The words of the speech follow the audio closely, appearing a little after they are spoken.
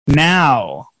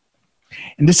now.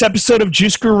 And this episode of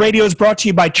Juice Guru Radio is brought to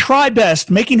you by TriBest,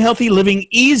 making healthy living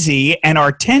easy, and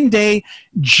our 10-day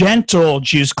gentle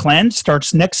juice cleanse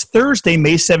starts next Thursday,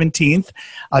 May 17th.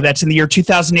 That's in the year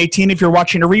 2018. If you're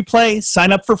watching a replay,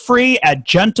 sign up for free at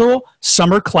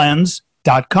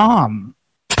gentlesummercleanse.com.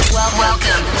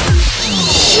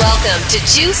 Welcome to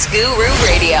Juice Guru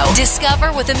Radio.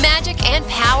 Discover what the magic and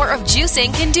power of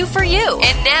juicing can do for you.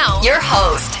 And now, your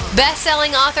host,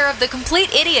 best-selling author of The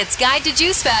Complete Idiot's Guide to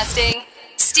Juice Fasting,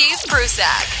 Steve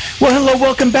Prusak. Well, hello,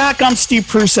 welcome back. I'm Steve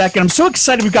Prusak, and I'm so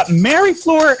excited. We've got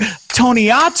Meriflor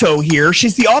Toneatto here.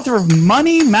 She's the author of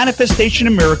Money, Manifestation,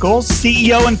 and Miracles,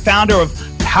 CEO and founder of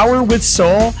Power with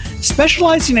Soul,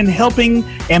 specializing in helping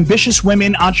ambitious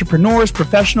women, entrepreneurs,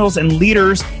 professionals, and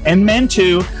leaders, and men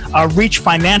too, reach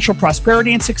financial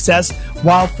prosperity and success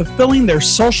while fulfilling their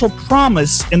social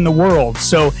promise in the world.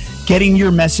 So getting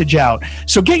your message out.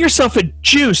 So get yourself a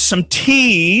juice, some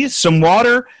tea, some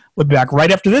water. We'll be back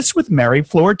right after this with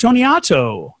Meriflor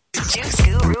Toneatto. Juice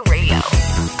Guru Radio.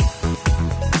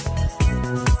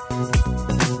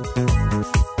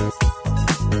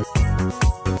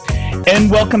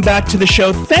 And welcome back to the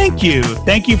show. Thank you.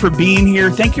 Thank you for being here.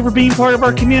 Thank you for being part of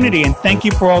our community. And thank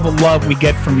you for all the love we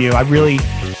get from you. I really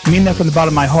mean that from the bottom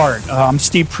of my heart. I'm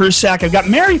Steve Prusak. I've got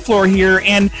Meriflor here.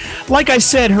 And like I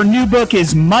said, her new book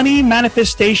is Money,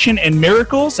 Manifestation, and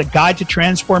Miracles, a guide to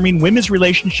transforming women's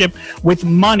relationship with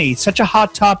money. Such a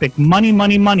hot topic. Money,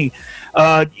 money, money.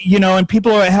 And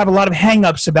people have a lot of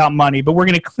hang-ups about money, but we're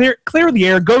going to clear the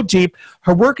air, go deep.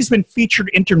 Her work has been featured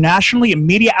internationally in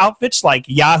media outfits like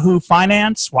Yahoo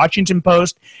Finance, Washington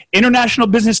Post, International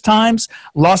Business Times,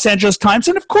 Los Angeles Times,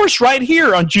 and of course right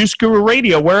here on Juice Guru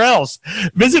Radio. Where else?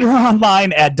 Visit her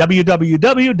online at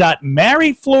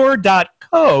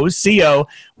www.meriflor.co.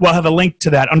 We'll have a link to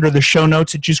that under the show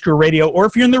notes at Juice Guru Radio, or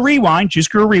if you're in the Rewind, Juice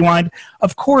Guru Rewind,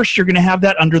 of course you're going to have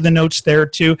that under the notes there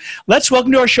too. Let's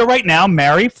welcome to our show right now,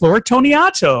 Meriflor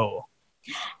Toneatto.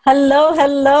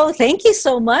 Hello. Thank you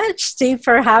so much, Steve,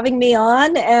 for having me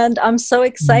on. And I'm so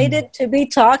excited to be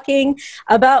talking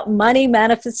about money,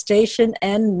 manifestation,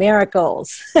 and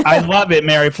miracles. I love it,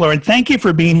 Meriflor. And thank you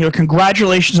for being here.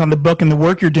 Congratulations on the book and the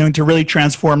work you're doing to really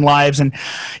transform lives. And,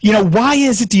 why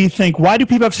is it, do you think, why do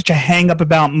people have such a hang up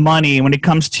about money when it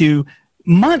comes to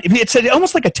money? It's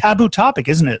almost like a taboo topic,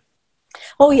 isn't it?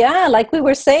 Oh, yeah. Like we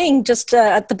were saying just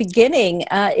at the beginning,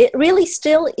 it really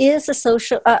still is a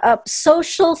social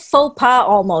faux pas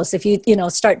almost if you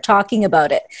start talking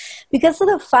about it, because of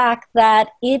the fact that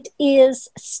it is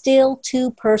still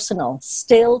too personal,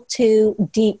 still too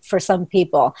deep for some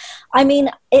people. I mean,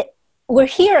 we're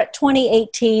here at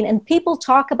 2018 and people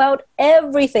talk about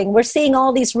everything. We're seeing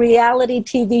all these reality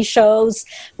TV shows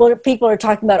where people are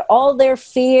talking about all their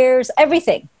fears,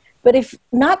 everything. But if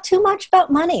not too much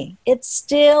about money, it's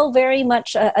still very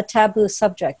much a taboo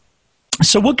subject.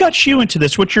 So what got you into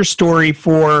this? What's your story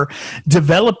for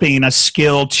developing a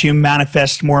skill to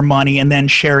manifest more money and then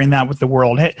sharing that with the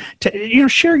world?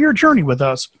 Share your journey with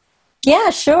us.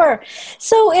 Yeah, sure.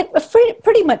 So it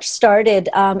pretty much started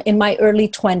in my early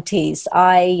 20s.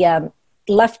 I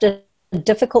left a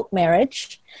difficult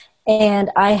marriage, and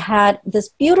I had this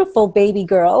beautiful baby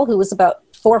girl who was about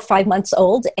 4 or 5 months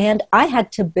old, and I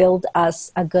had to build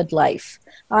us a good life.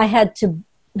 I had to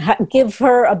give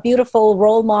her a beautiful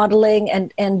role modeling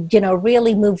and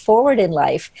really move forward in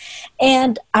life.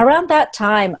 And around that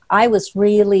time, I was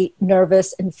really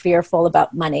nervous and fearful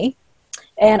about money.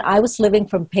 And I was living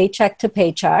from paycheck to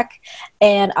paycheck.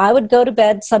 And I would go to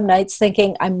bed some nights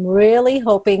thinking, I'm really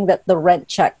hoping that the rent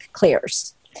check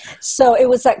clears. So it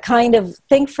was that kind of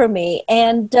thing for me.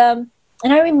 And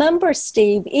I remember,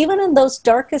 Steve, even in those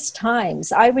darkest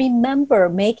times, I remember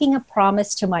making a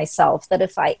promise to myself that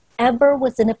if I ever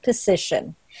was in a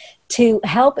position to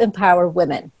help empower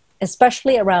women,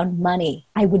 especially around money,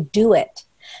 I would do it.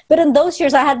 But in those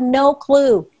years, I had no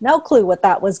clue what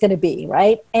that was going to be,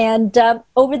 right? And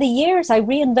over the years, I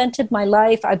reinvented my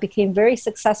life. I became very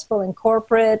successful in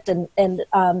corporate and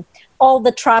all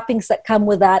the trappings that come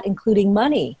with that, including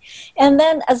money. And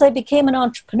then as I became an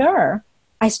entrepreneur,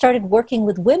 I started working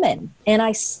with women, and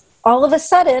all of a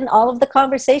sudden, all of the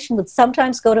conversation would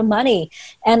sometimes go to money,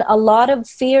 and a lot of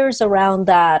fears around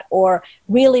that, or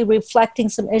really reflecting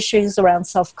some issues around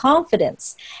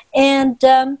self-confidence. And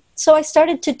so I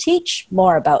started to teach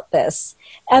more about this.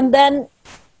 And then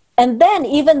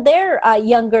even their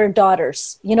younger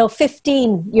daughters,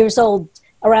 15 years old,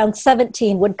 around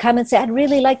 17, would come and say, I'd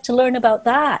really like to learn about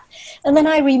that. And then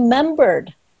I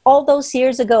remembered all those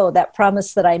years ago that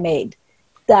promise that I made,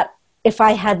 that if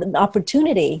I had an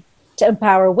opportunity to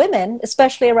empower women,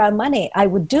 especially around money, I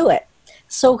would do it.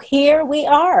 So here we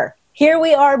are. here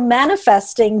we are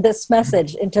manifesting this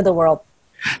message into the world.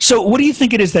 So what do you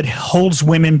think it is that holds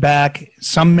women back,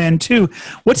 some men too?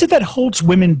 What's it that holds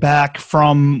women back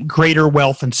from greater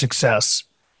wealth and success,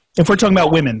 if we're talking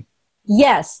about women?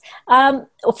 Yes.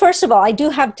 First of all, I do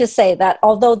have to say that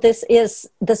although this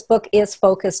book is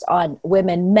focused on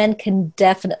women, men can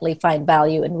definitely find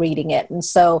value in reading it. And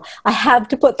so I have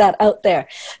to put that out there.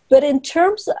 But in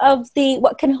terms of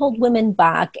what can hold women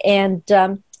back, and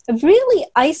I've really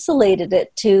isolated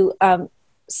it to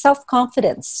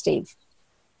self-confidence, Steve.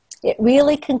 It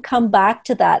really can come back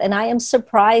to that. And I am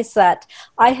surprised that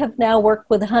I have now worked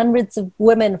with hundreds of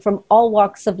women from all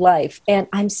walks of life. And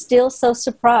I'm still so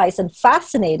surprised and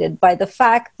fascinated by the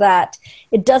fact that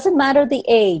it doesn't matter the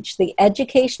age, the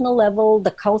educational level, the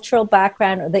cultural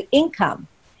background, or the income.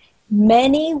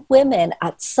 Many women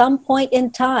at some point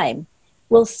in time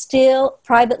will still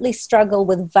privately struggle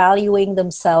with valuing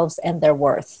themselves and their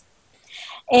worth.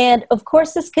 And of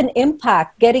course, this can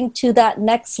impact getting to that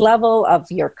next level of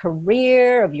your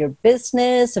career, of your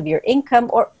business, of your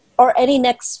income, or any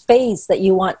next phase that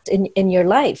you want in your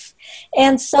life.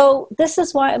 And so this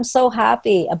is why I'm so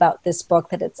happy about this book,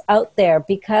 that it's out there,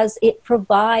 because it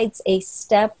provides a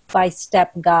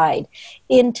step-by-step guide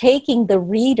in taking the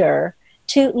reader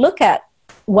to look at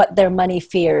what their money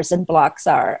fears and blocks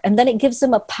are. And then it gives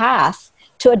them a path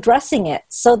to addressing it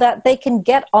so that they can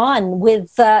get on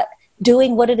with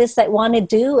doing what it is they want to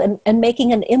do and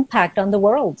making an impact on the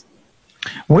world.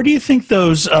 Where do you think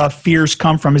those fears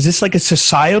come from? Is this like a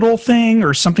societal thing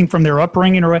or something from their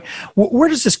upbringing? Or where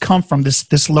does this come from,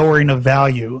 this lowering of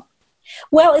value?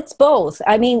 Well, it's both.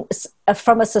 I mean,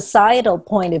 from a societal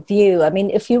point of view, I mean,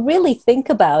 if you really think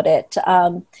about it,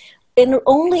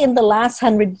 only in the last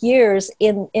 100 years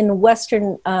in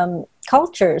Western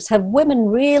cultures have women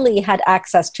really had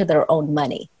access to their own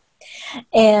money.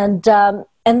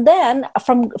 And then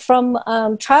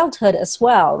from childhood as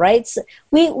well, right? So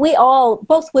we all,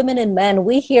 both women and men,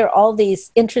 we hear all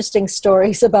these interesting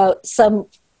stories about some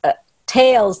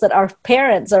tales that our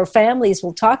parents or families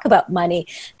will talk about money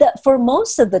that for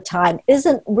most of the time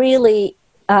isn't really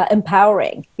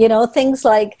empowering. You know, things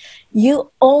like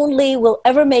you only will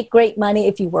ever make great money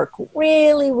if you work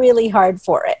really, really hard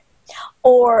for it.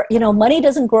 Or, you know, money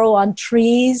doesn't grow on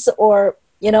trees, or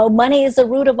you know, money is the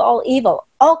root of all evil.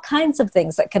 All kinds of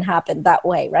things that can happen that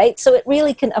way, right? So it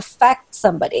really can affect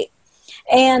somebody.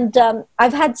 And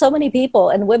I've had so many people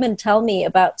and women tell me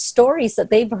about stories that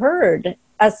they've heard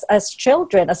as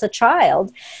children, as a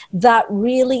child, that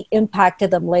really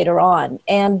impacted them later on.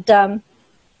 And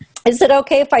is it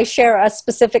okay if I share a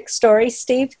specific story,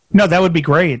 Steve? No, that would be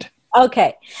great.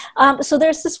 Okay. So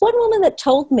there's this one woman that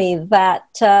told me that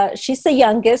she's the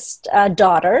youngest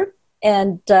daughter,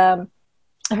 and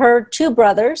her two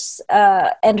brothers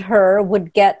and her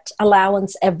would get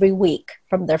allowance every week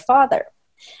from their father.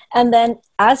 And then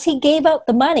as he gave out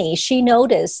the money, she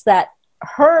noticed that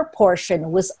her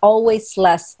portion was always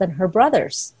less than her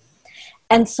brother's.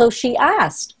 And so she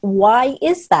asked, why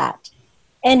is that?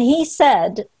 And he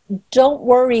said, don't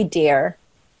worry, dear.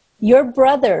 Your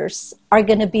brothers are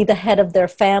going to be the head of their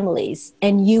families,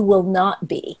 and you will not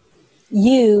be.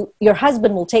 Your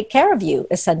husband will take care of you,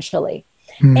 essentially.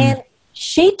 And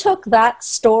she took that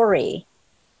story,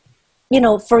 you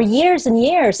know, for years and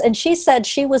years, and she said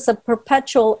she was a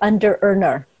perpetual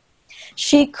under-earner.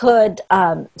 She had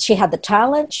the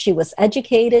talent, she was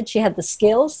educated, she had the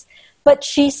skills, but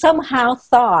she somehow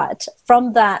thought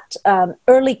from that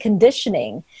early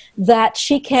conditioning that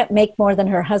she can't make more than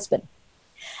her husband.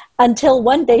 Until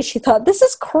one day she thought, this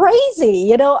is crazy.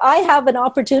 You know, I have an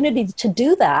opportunity to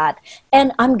do that,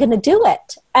 and I'm going to do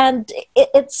it. And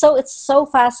it's so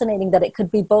fascinating that it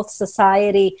could be both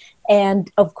society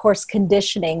and, of course,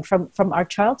 conditioning from our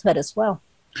childhood as well.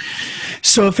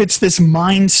 So if it's this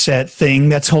mindset thing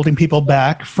that's holding people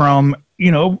back from,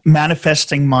 you know,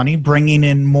 manifesting money, bringing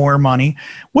in more money,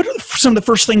 what are some of the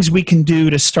first things we can do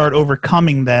to start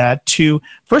overcoming that, to,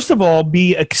 first of all,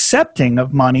 be accepting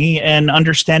of money and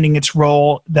understanding its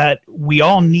role, that we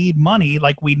all need money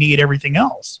like we need everything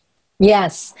else?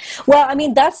 Yes. Well, I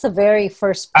mean, that's the very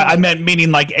first point. I meant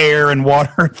meaning like air and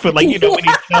water, but like, you know, we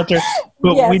need shelter,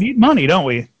 but yes. We need money, don't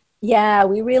we? Yeah,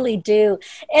 we really do.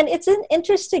 And it's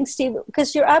interesting, Steve,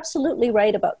 because you're absolutely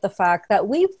right about the fact that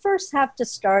we first have to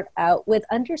start out with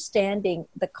understanding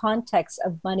the context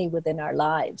of money within our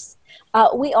lives.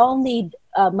 We all need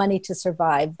money to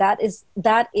survive. That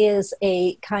is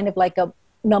a kind of like a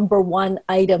number one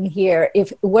item here.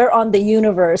 If we're on the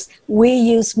universe, we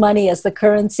use money as the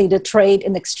currency to trade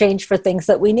in exchange for things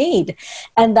that we need.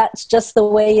 And that's just the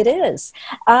way it is.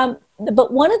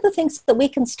 But one of the things that we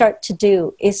can start to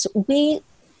do is we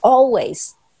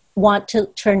always want to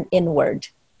turn inward.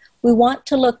 We want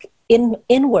to look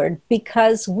inward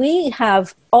because we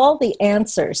have all the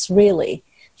answers, really,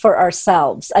 for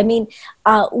ourselves. I mean,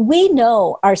 we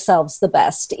know ourselves the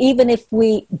best, even if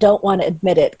we don't want to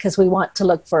admit it, because we want to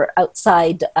look for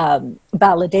outside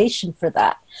validation for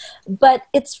that. But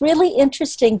it's really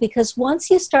interesting because once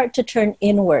you start to turn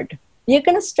inward, you're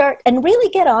going to start and really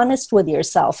get honest with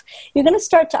yourself. You're going to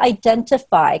start to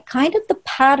identify kind of the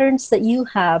patterns that you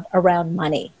have around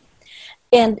money.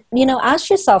 And, ask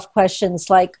yourself questions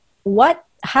like,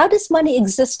 how does money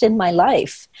exist in my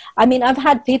life? I mean, I've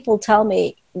had people tell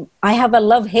me, I have a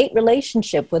love-hate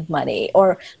relationship with money,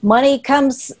 or money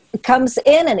comes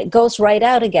in and it goes right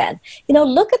out again.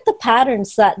 Look at the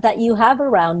patterns that you have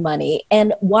around money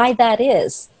and why that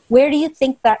is. Where do you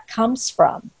think that comes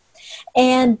from?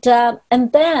 And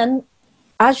then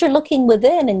as you're looking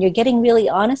within and you're getting really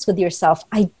honest with yourself,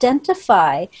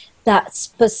 identify that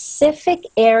specific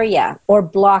area or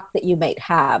block that you might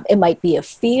have. It might be a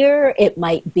fear, it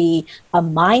might be a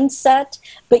mindset,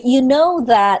 but you know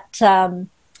that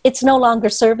it's no longer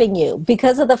serving you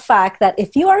because of the fact that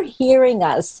if you are hearing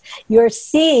us, you're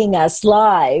seeing us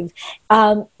live,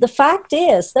 the fact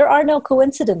is there are no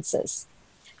coincidences.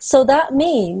 So that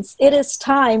means it is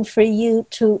time for you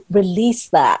to release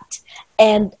that.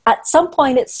 And at some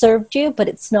point it served you, but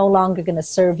it's no longer going to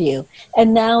serve you.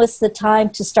 And now is the time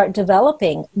to start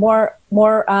developing more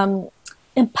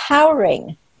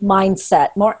empowering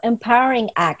mindset, more empowering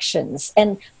actions,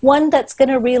 and one that's going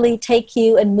to really take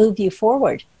you and move you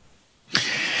forward.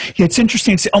 Yeah, it's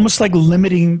interesting. It's almost like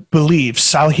limiting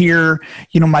beliefs. I'll hear,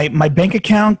 my bank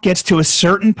account gets to a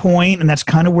certain point and that's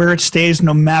kind of where it stays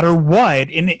no matter what.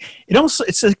 And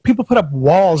it's like people put up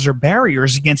walls or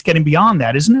barriers against getting beyond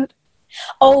that, isn't it?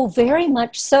 Oh, very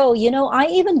much so. I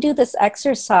even do this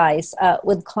exercise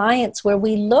with clients where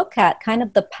we look at kind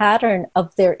of the pattern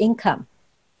of their income.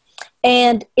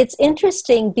 And it's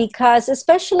interesting because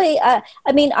especially, I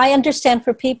understand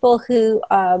for people who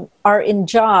are in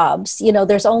jobs,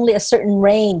 there's only a certain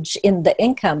range in the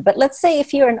income. But let's say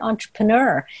if you're an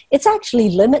entrepreneur, it's actually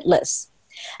limitless.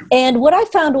 And what I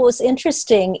found was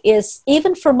interesting is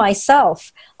even for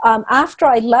myself, after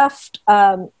I left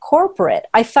corporate,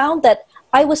 I found that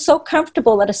I was so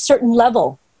comfortable at a certain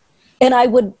level. And I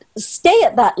would stay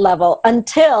at that level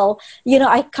until,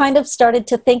 I kind of started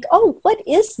to think, oh, what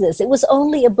is this? It was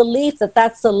only a belief that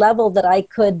that's the level that I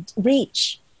could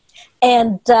reach.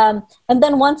 And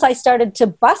then once I started to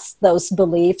bust those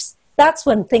beliefs, that's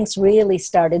when things really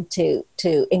started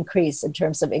to increase in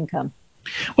terms of income.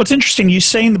 Well, it's interesting. You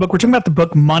say in the book, we're talking about the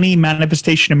book Money,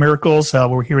 Manifestation, and Miracles.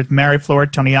 We're here with Meriflor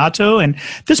Toneatto. And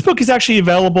this book is actually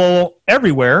available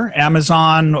everywhere,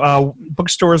 Amazon,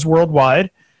 bookstores worldwide.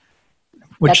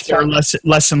 Which there are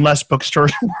less and less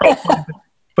bookstores worldwide.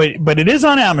 but it is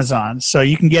on Amazon, so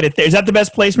you can get it there. Is that the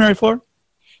best place, Meriflor?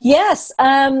 Yes,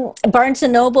 Barnes &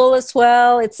 Noble as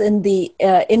well. It's in the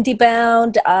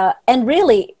IndieBound. And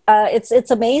really,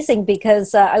 it's amazing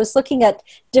because I was looking at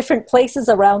different places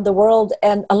around the world,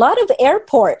 and a lot of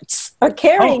airports are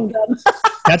carrying them.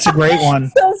 That's a great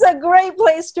one. So it's a great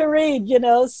place to read,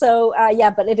 So,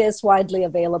 but it is widely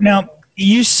available. Now,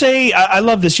 you say, I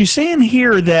love this, you say in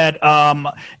here that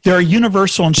there are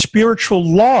universal and spiritual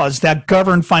laws that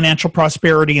govern financial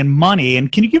prosperity and money.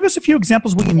 And can you give us a few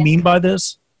examples of what you mean by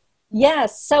this?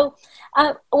 Yes. So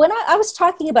when I was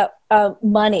talking about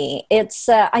money, it's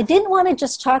I didn't want to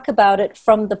just talk about it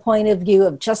from the point of view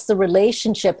of just the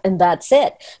relationship and that's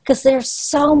it. Because there's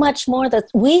so much more that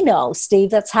we know, Steve,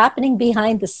 that's happening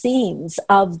behind the scenes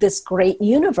of this great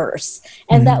universe.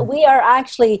 And that we are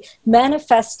actually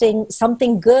manifesting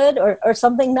something good or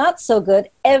something not so good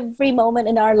every moment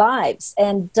in our lives.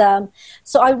 And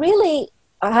so I really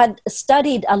had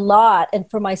studied a lot, and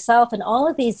for myself and all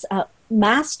of these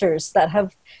masters that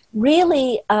have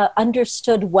really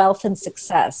understood wealth and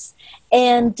success.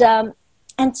 And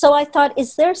so I thought,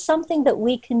 is there something that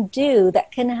we can do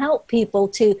that can help people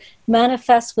to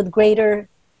manifest with greater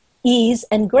ease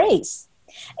and grace?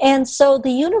 And so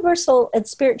the universal and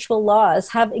spiritual laws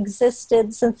have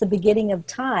existed since the beginning of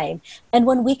time. And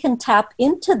when we can tap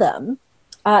into them,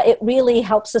 it really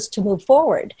helps us to move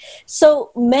forward.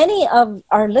 So many of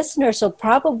our listeners will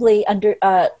probably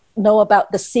know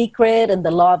about The Secret and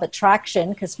the law of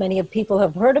attraction, because many of people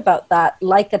have heard about that,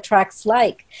 like attracts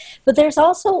like. But there's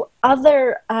also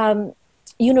other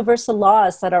universal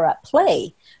laws that are at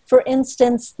play. For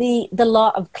instance, the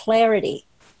law of clarity.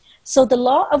 So the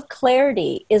law of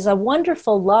clarity is a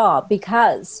wonderful law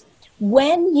because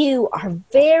when you are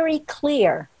very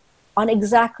clear on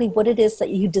exactly what it is that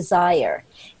you desire,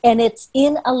 and it's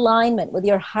in alignment with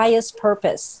your highest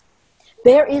purpose,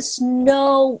 There is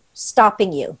no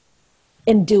stopping you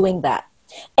in doing that.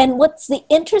 And what's the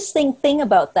interesting thing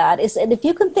about that is that if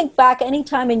you can think back any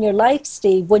time in your life,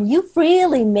 Steve, when you've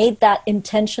really made that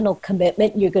intentional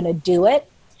commitment, you're going to do it.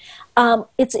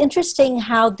 It's interesting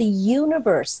how the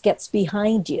universe gets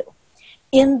behind you,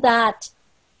 in that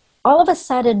all of a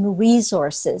sudden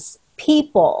resources,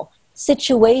 people,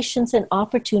 situations, and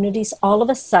opportunities all of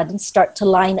a sudden start to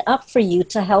line up for you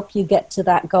to help you get to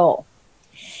that goal.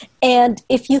 And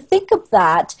if you think of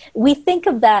that, we think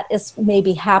of that as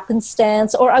maybe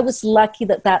happenstance, or I was lucky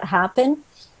that that happened.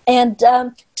 And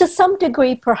to some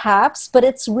degree, perhaps, but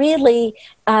it's really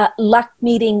luck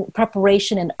meeting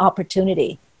preparation and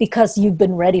opportunity, because you've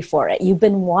been ready for it. You've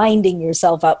been winding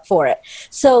yourself up for it.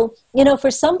 So, you know,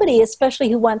 for somebody, especially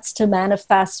who wants to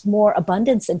manifest more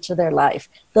abundance into their life,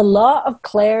 the law of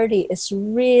clarity is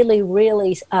really,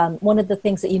 really one of the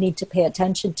things that you need to pay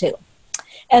attention to.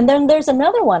 And then there's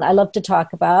another one I love to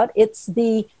talk about. It's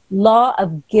the law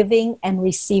of giving and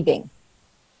receiving.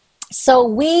 So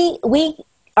we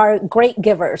are great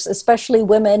givers, especially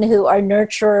women who are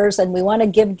nurturers, and we want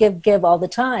to give all the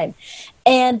time.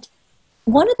 And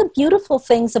one of the beautiful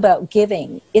things about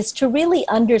giving is to really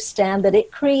understand that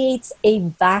it creates a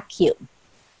vacuum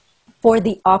for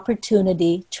the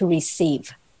opportunity to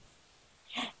receive.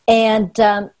 And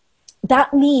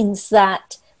that means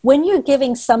that when you're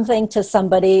giving something to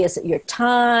somebody, is it your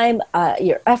time,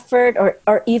 your effort,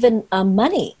 or even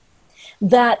money,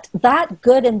 that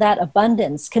good and that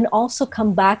abundance can also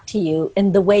come back to you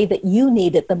in the way that you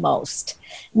need it the most.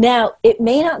 Now, it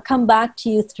may not come back to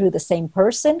you through the same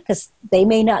person, because they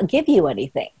may not give you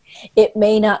anything. It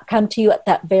may not come to you at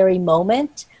that very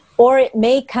moment, or it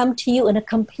may come to you in a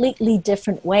completely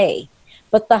different way.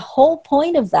 But the whole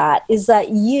point of that is that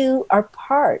you are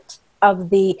part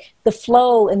of the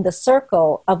flow and the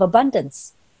circle of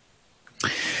abundance.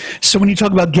 So when you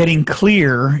talk about getting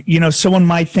clear, you know, someone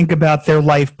might think about their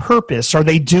life purpose. Are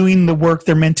they doing the work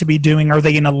they're meant to be doing? Are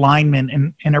they in alignment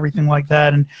and everything like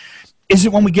that? And is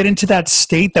it when we get into that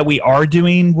state that we are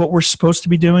doing what we're supposed to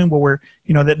be doing? What we're,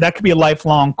 you know, that could be a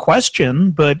lifelong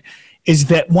question, but is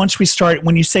that once we start,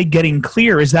 when you say getting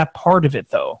clear, is that part of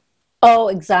it though? Oh,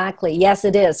 exactly. Yes,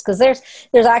 it is. Because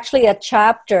there's actually a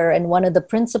chapter, and one of the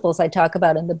principles I talk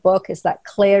about in the book is that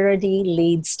clarity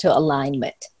leads to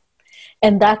alignment.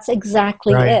 And that's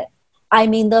exactly it. I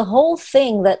mean, the whole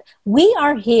thing that we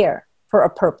are here for a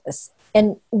purpose,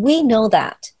 and we know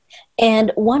that.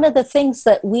 And one of the things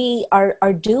that we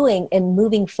are doing in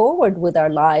moving forward with our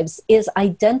lives is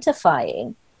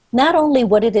identifying not only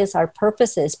what it is our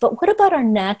purpose is, but what about our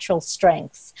natural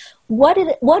strengths? What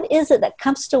is it that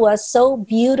comes to us so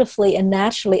beautifully and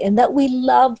naturally and that we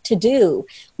love to do?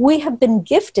 We have been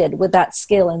gifted with that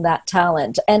skill and that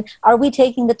talent. And are we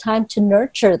taking the time to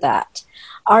nurture that?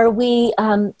 Are we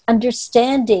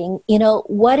understanding, you know,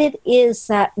 what it is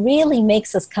that really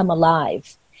makes us come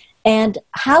alive? And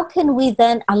how can we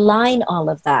then align all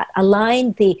of that?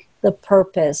 Align the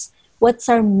purpose. What's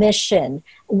our mission?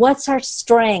 What's our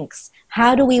strengths?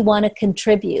 How do we want to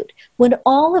contribute? When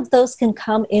all of those can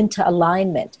come into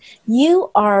alignment,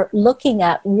 you are looking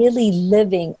at really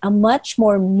living a much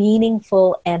more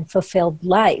meaningful and fulfilled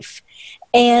life.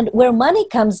 And where money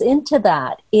comes into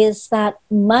that is that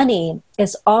money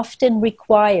is often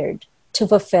required to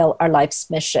fulfill our life's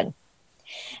mission.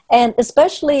 And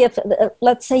especially if,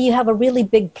 let's say you have a really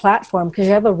big platform because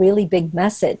you have a really big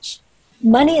message,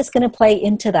 money is going to play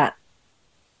into that.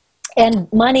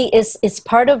 And money is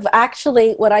part of,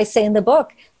 actually, what I say in the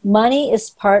book, money is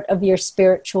part of your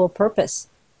spiritual purpose.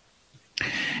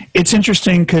 It's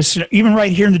interesting because even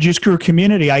right here in the Juice Guru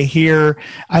community, I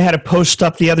had a post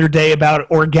up the other day about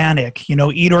organic, you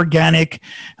know, eat organic,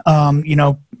 you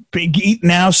know, eat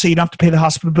now so you don't have to pay the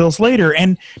hospital bills later.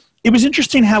 And it was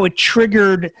interesting how it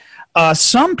triggered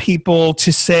some people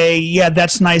to say, yeah,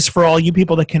 that's nice for all you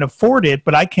people that can afford it,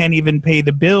 but I can't even pay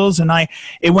the bills. And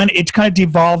it kind of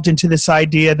devolved into this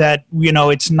idea that, you know,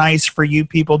 it's nice for you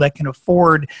people that can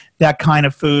afford that kind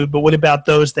of food, but what about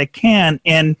those that can't?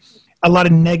 And a lot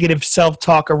of negative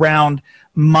self-talk around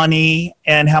money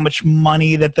and how much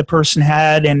money that the person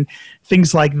had and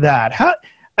things like that.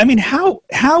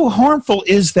 How harmful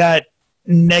is that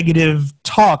negative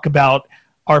talk about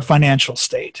our financial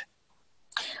state?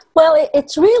 Well,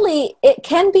 it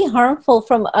can be harmful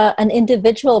from an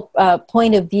individual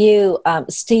point of view,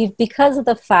 Steve, because of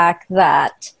the fact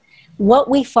that what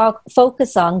we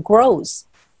focus on grows.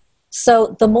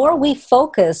 So the more we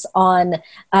focus on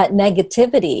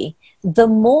negativity, the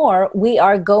more we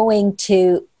are going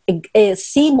to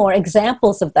see more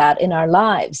examples of that in our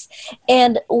lives.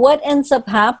 And what ends up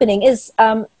happening is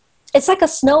it's like a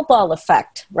snowball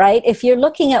effect, right? If you're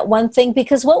looking at one thing,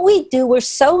 because what we do, we're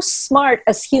so smart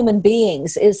as human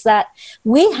beings, is that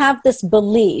we have this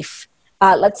belief,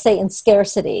 let's say in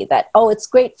scarcity, that, oh, it's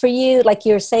great for you, like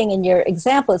you're saying in your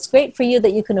example, it's great for you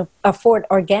that you can afford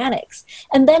organics.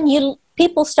 And then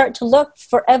people start to look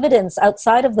for evidence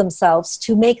outside of themselves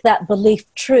to make that belief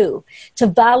true, to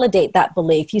validate that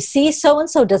belief. You see,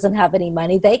 so-and-so doesn't have any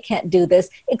money, they can't do this,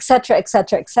 etc.,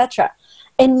 etc., etc.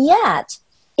 And yet,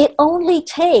 it only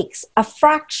takes a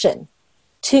fraction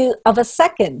of a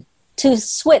second to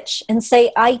switch and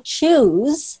say, I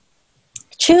choose.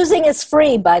 Choosing is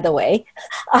free, by the way.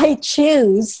 I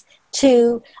choose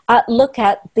to look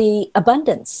at the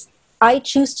abundance. I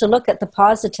choose to look at the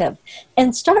positive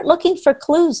and start looking for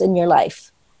clues in your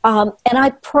life. And I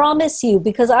promise you,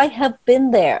 because I have been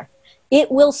there, it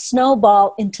will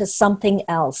snowball into something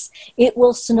else. It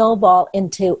will snowball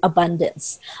into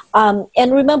abundance. And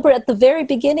remember at the very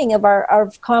beginning of our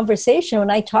conversation,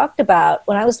 when I talked about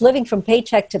when I was living from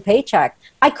paycheck to paycheck,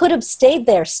 I could have stayed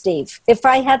there, Steve. If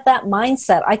I had that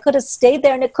mindset, I could have stayed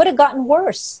there and it could have gotten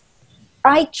worse.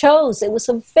 I chose. It was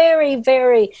a very,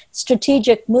 very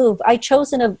strategic move. I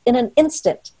chose in an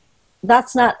instant.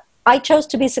 I chose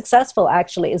to be successful,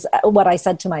 actually, is what I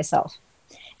said to myself.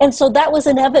 And so that was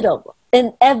inevitable.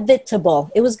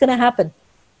 It was going to happen.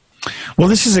 Well,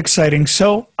 this is exciting.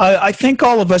 So I think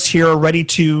all of us here are ready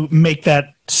to make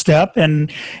that step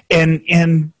and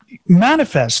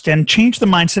manifest and change the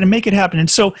mindset and make it happen. And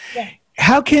so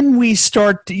how can we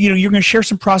start, you're going to share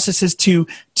some processes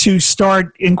to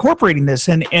start incorporating this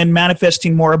and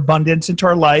manifesting more abundance into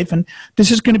our life. And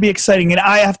this is going to be exciting. And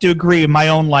I have to agree in my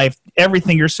own life,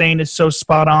 everything you're saying is so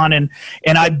spot on. And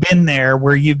I've been there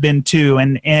where you've been too.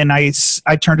 And I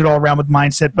turned it all around with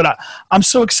mindset, but I'm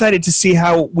so excited to see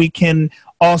how we can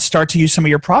all start to use some of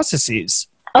your processes.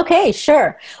 Okay,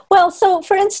 sure. Well, so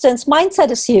for instance,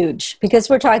 mindset is huge because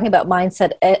we're talking about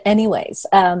mindset anyways.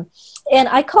 And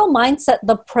I call mindset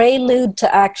the prelude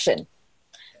to action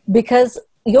because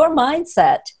your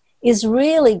mindset is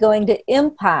really going to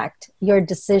impact your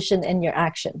decision and your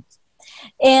action.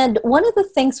 And one of the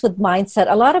things with mindset,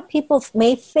 a lot of people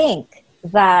may think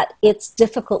that it's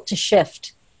difficult to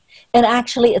shift. And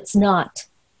actually, it's not.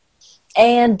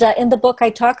 And in the book, I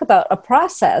talk about a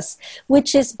process,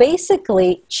 which is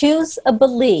basically choose a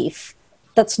belief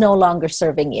that's no longer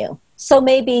serving you. So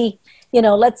maybe,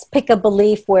 let's pick a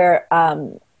belief where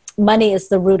money is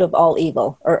the root of all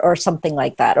evil or something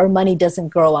like that, or money doesn't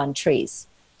grow on trees.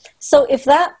 So if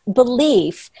that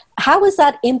belief, how is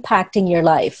that impacting your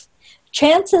life?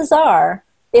 Chances are,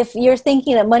 if you're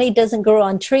thinking that money doesn't grow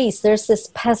on trees, there's this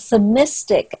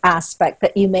pessimistic aspect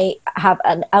that you may have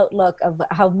an outlook of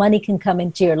how money can come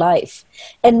into your life.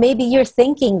 And maybe you're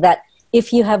thinking that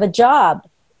if you have a job,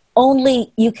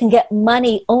 you can get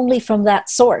money only from that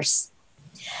source.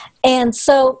 And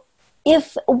so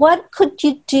what could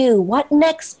you do? What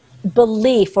next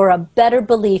belief or a better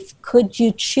belief could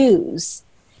you choose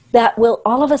that will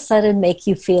all of a sudden make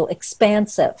you feel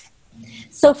expansive?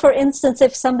 So for instance,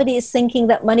 if somebody is thinking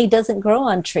that money doesn't grow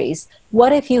on trees,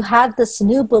 what if you had this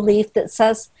new belief that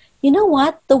says, you know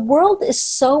what, the world is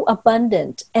so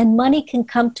abundant and money can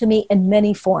come to me in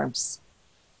many forms,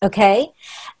 okay?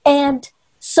 And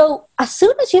so as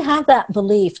soon as you have that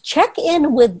belief, check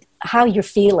in with how you're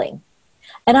feeling.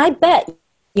 And I bet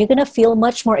you're going to feel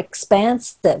much more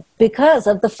expansive because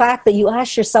of the fact that you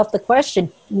ask yourself the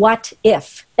question, what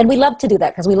if? And we love to do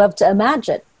that because we love to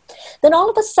imagine. Then all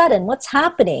of a sudden, what's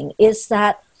happening is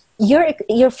that you're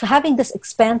having this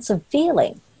expansive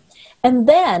feeling. And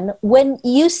then when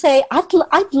you say,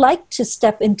 I'd like to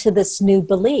step into this new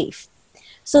belief.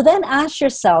 So then ask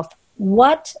yourself,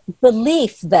 what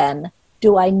belief then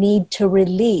do I need to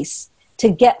release to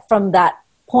get from that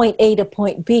point A to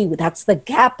point B? That's the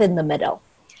gap in the middle.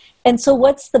 And so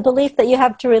what's the belief that you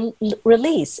have to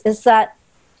release? Is that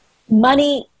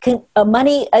money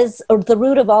is the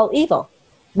root of all evil.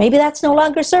 Maybe that's no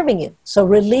longer serving you. So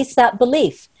release that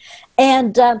belief.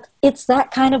 And it's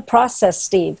that kind of process,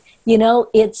 Steve.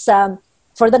 It's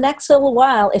for the next little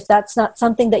while, if that's not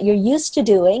something that you're used to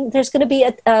doing, there's going to be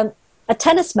a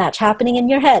tennis match happening in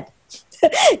your head,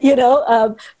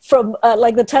 from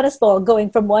like the tennis ball going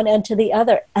from one end to the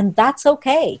other. And that's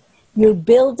okay. You're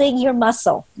building your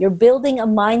muscle. You're building a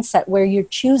mindset where you're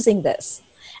choosing this,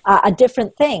 a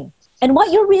different thing. And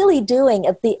what you're really doing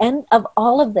at the end of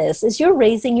all of this is you're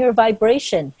raising your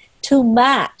vibration to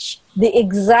match the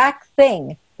exact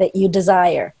thing that you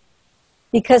desire.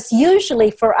 Because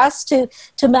usually for us to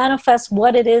manifest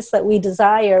what it is that we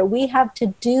desire, we have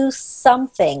to do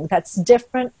something that's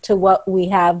different to what we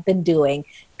have been doing.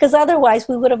 Because otherwise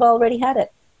we would have already had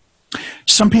it.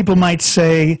 Some people might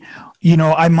say,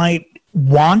 I might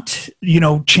want,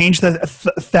 change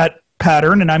that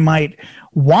pattern, and I might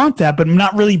want that, but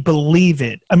not really believe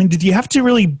it. I mean, did you have to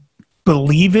really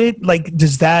believe it? Like,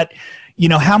 does that,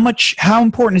 how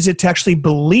important is it to actually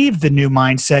believe the new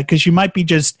mindset? Because you might be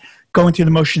just going through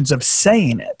the motions of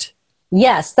saying it.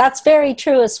 Yes, that's very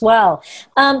true as well.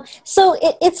 So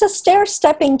it's a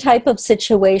stair-stepping type of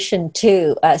situation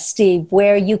too, Steve,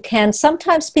 where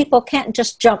sometimes people can't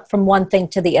just jump from one thing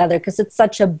to the other because it's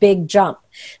such a big jump.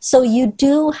 So you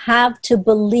do have to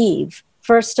believe,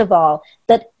 first of all,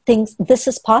 that this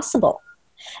is possible.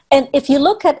 And if you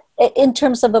look at, in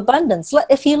terms of abundance,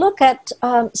 if you look at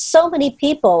so many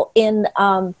people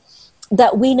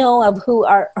that we know of who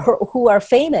are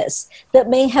famous, that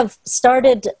may have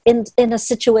started in a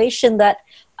situation that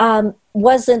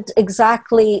wasn't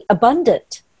exactly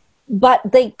abundant, but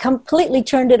they completely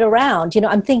turned it around.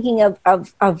 I'm thinking of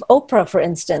Oprah, for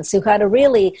instance, who had a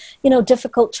really,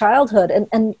 difficult childhood,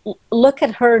 and look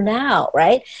at her now,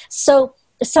 right? So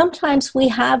sometimes we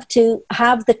have to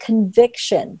have the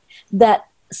conviction that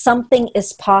something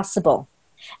is possible.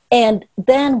 And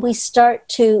then we start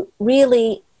to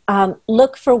really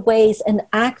look for ways and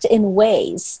act in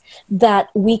ways that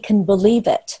we can believe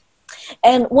it.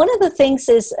 And one of the things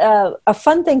is a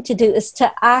fun thing to do is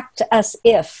to act as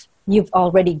if you've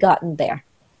already gotten there.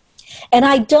 And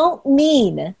I don't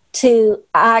mean to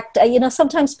act,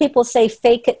 sometimes people say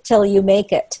fake it till you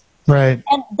make it. Right.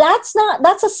 And that's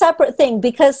a separate thing,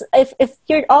 because if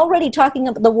you're already talking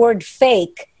about the word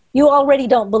fake, you already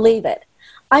don't believe it.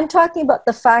 I'm talking about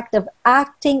the fact of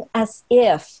acting as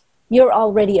if you're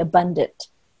already abundant.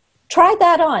 Try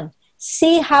that on.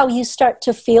 See how you start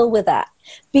to feel with that.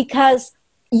 Because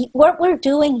what we're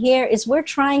doing here is we're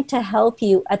trying to help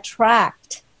you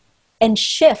attract and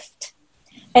shift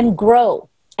and grow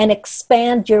and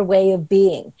expand your way of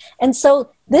being. And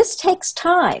so this takes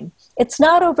time. It's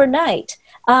not overnight.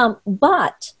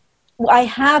 But I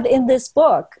have in this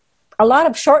book a lot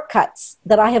of shortcuts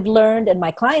that I have learned and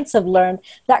my clients have learned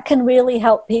that can really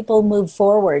help people move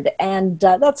forward. And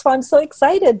that's why I'm so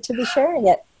excited to be sharing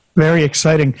it. Very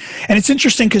exciting. And it's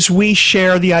interesting because we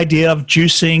share the idea of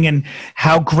juicing and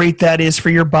how great that is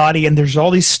for your body. And there's all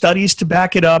these studies to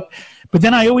back it up. But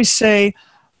then I always say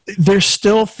there's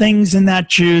still things in that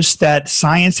juice that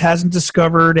science hasn't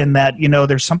discovered, and that,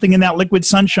 there's something in that liquid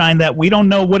sunshine that we don't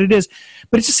know what it is.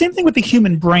 But it's the same thing with the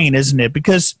human brain, isn't it?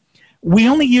 Because we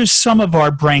only use some of our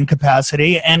brain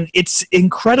capacity, and it's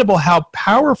incredible how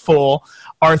powerful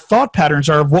our thought patterns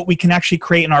are of what we can actually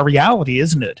create in our reality,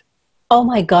 isn't it? Oh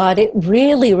my God, it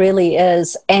really, really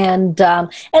is. And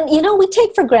we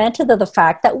take for granted the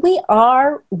fact that we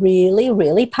are really,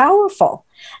 really powerful.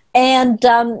 And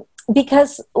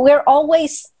because we're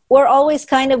always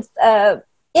kind of,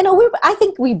 I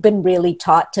think we've been really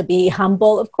taught to be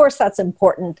humble. Of course, that's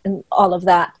important and all of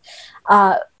that.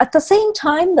 At the same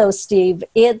time, though, Steve,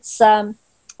 it's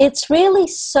really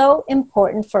so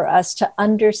important for us to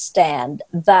understand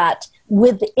that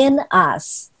within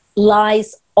us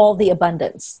lies all the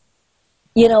abundance.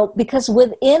 Because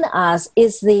within us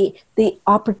is the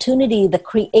opportunity, the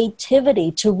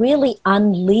creativity to really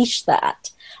unleash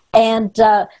that. And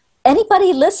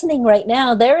anybody listening right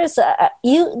now, there's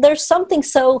something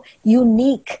so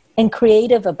unique and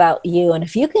creative about you. And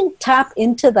if you can tap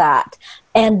into that,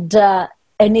 and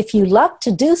if you love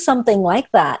to do something like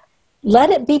that, let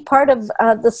it be part of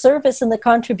the service and the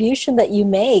contribution that you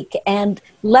make, and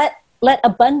let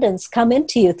abundance come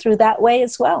into you through that way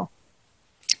as well.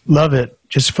 Love it.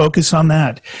 Just focus on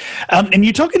that. And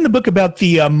you talk in the book about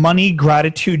the money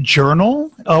gratitude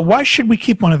journal. Why should we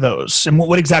keep one of those? And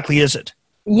what exactly is it?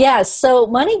 Yes. So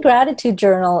Money Gratitude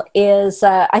Journal is,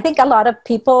 I think a lot of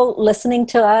people listening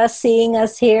to us, seeing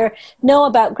us here, know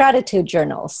about gratitude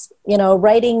journals,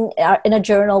 writing in a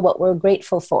journal what we're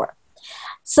grateful for.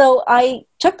 So I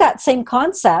took that same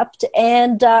concept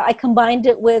and I combined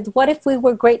it with, what if we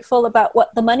were grateful about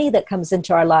the money that comes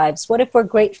into our lives? What if we're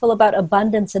grateful about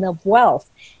abundance and of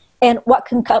wealth? And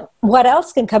what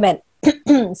else can come in?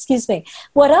 Excuse me.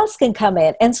 What else can come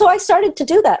in? And so I started to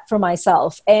do that for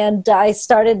myself, and I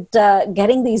started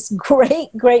getting these great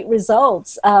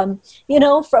results. From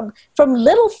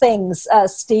little things,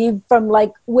 Steve, from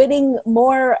like winning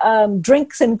more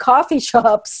drinks in coffee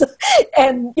shops,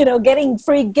 and getting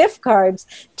free gift cards,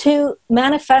 to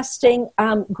manifesting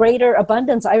greater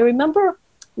abundance. I remember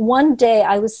one day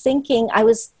I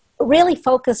was really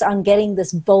focused on getting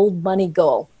this bold money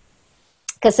goal.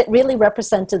 because it really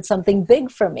represented something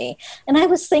big for me. And I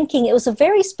was thinking it was a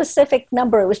very specific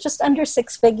number. It was just under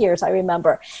 6 figures, I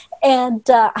remember. And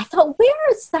I thought, where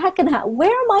is that going to happen?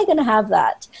 Where am I going to have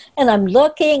that? And I'm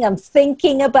looking, I'm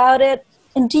thinking about it.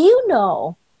 And do you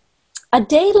know, a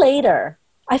day later,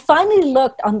 I finally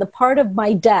looked on the part of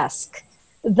my desk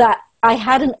that I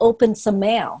hadn't opened some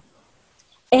mail.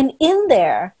 And in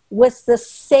there was the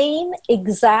same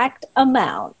exact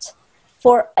amount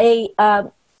for a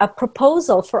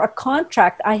proposal for a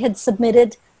contract I had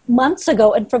submitted months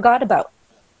ago and forgot about.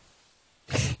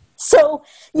 So,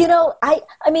 you know, I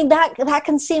mean, that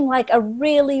can seem like a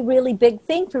really, really big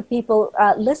thing for people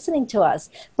listening to us.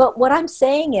 But what I'm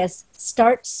saying is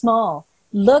start small.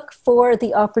 Look for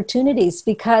the opportunities,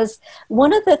 because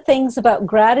one of the things about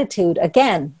gratitude,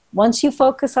 again, once you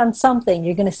focus on something,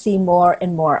 you're going to see more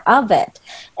and more of it.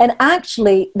 And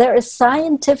actually, there is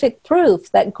scientific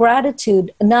proof that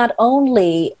gratitude not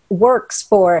only works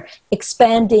for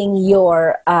expanding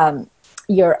your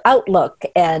outlook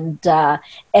and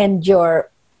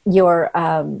your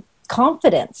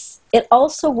confidence. It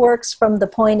also works from the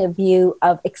point of view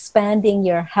of expanding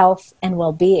your health and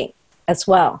well-being as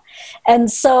well. And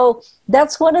so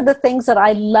that's one of the things that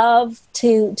I love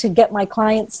to get my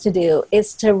clients to do,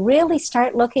 is to really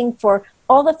start looking for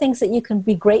all the things that you can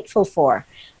be grateful for.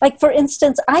 Like, for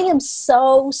instance, I am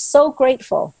so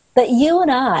grateful that you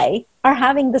and I are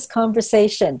having this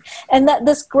conversation, and that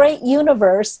this great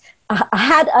universe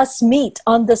had us meet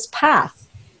on this path.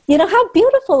 You know, how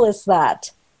beautiful is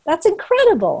that? That's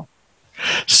incredible.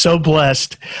 So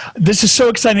blessed. This is so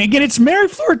exciting. Again, it's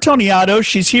Meriflor Toneatto.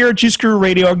 She's here at Juice Guru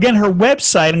Radio. Again, her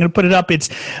website, I'm going to put it up. It's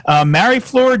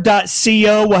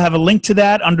meriflor.co. We'll have a link to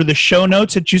that under the show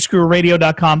notes at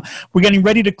juicegururadio.com. We're getting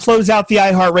ready to close out the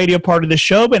iHeartRadio part of the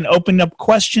show and open up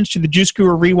questions to the Juice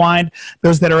Guru Rewind,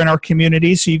 those that are in our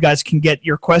community, so you guys can get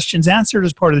your questions answered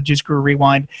as part of the Juice Guru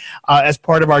Rewind, as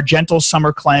part of our Gentle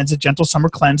Summer Cleanse at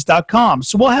gentlesummercleanse.com.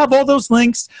 So we'll have all those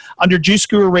links under Juice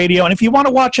Guru Radio. And if you want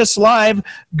to watch us live,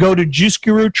 go to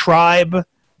juicegurutribe.com.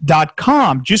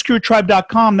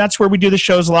 juicegurutribe.com. That's where we do the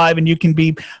shows live, and you can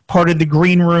be part of the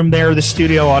green room there, the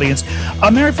studio audience.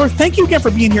 Meriflor, thank you again for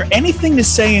being here. Anything to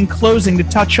say in closing to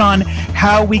touch on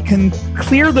how we can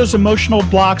clear those emotional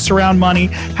blocks around money,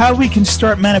 how we can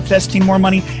start manifesting more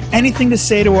money? Anything to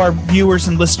say to our viewers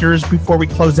and listeners before we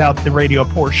close out the radio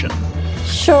portion?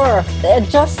 Sure.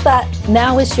 Just that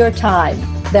now is your time.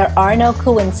 There are no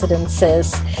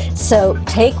coincidences. So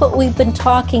take what we've been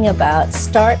talking about,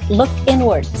 look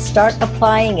inward, start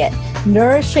applying it,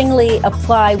 nourishingly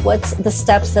apply what's the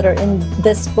steps that are in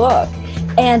this book.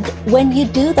 And when you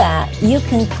do that, you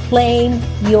can claim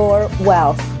your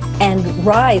wealth and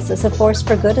rise as a force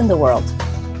for good in the world.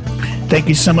 Thank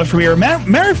you so much for being here.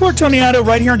 Meriflor Toneatto,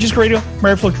 right here on Just Radio.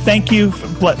 Meriflor, thank you.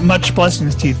 Much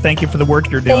blessings to you. Thank you for the work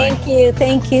you're doing. Thank you.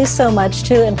 Thank you so much,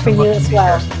 too, and for you as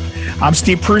well. I'm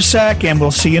Steve Prusak, and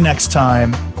we'll see you next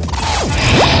time.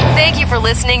 Thank you for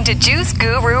listening to Juice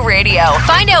Guru Radio.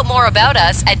 Find out more about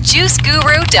us at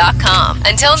juiceguru.com.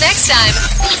 Until next time,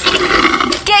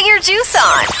 get your juice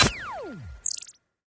on.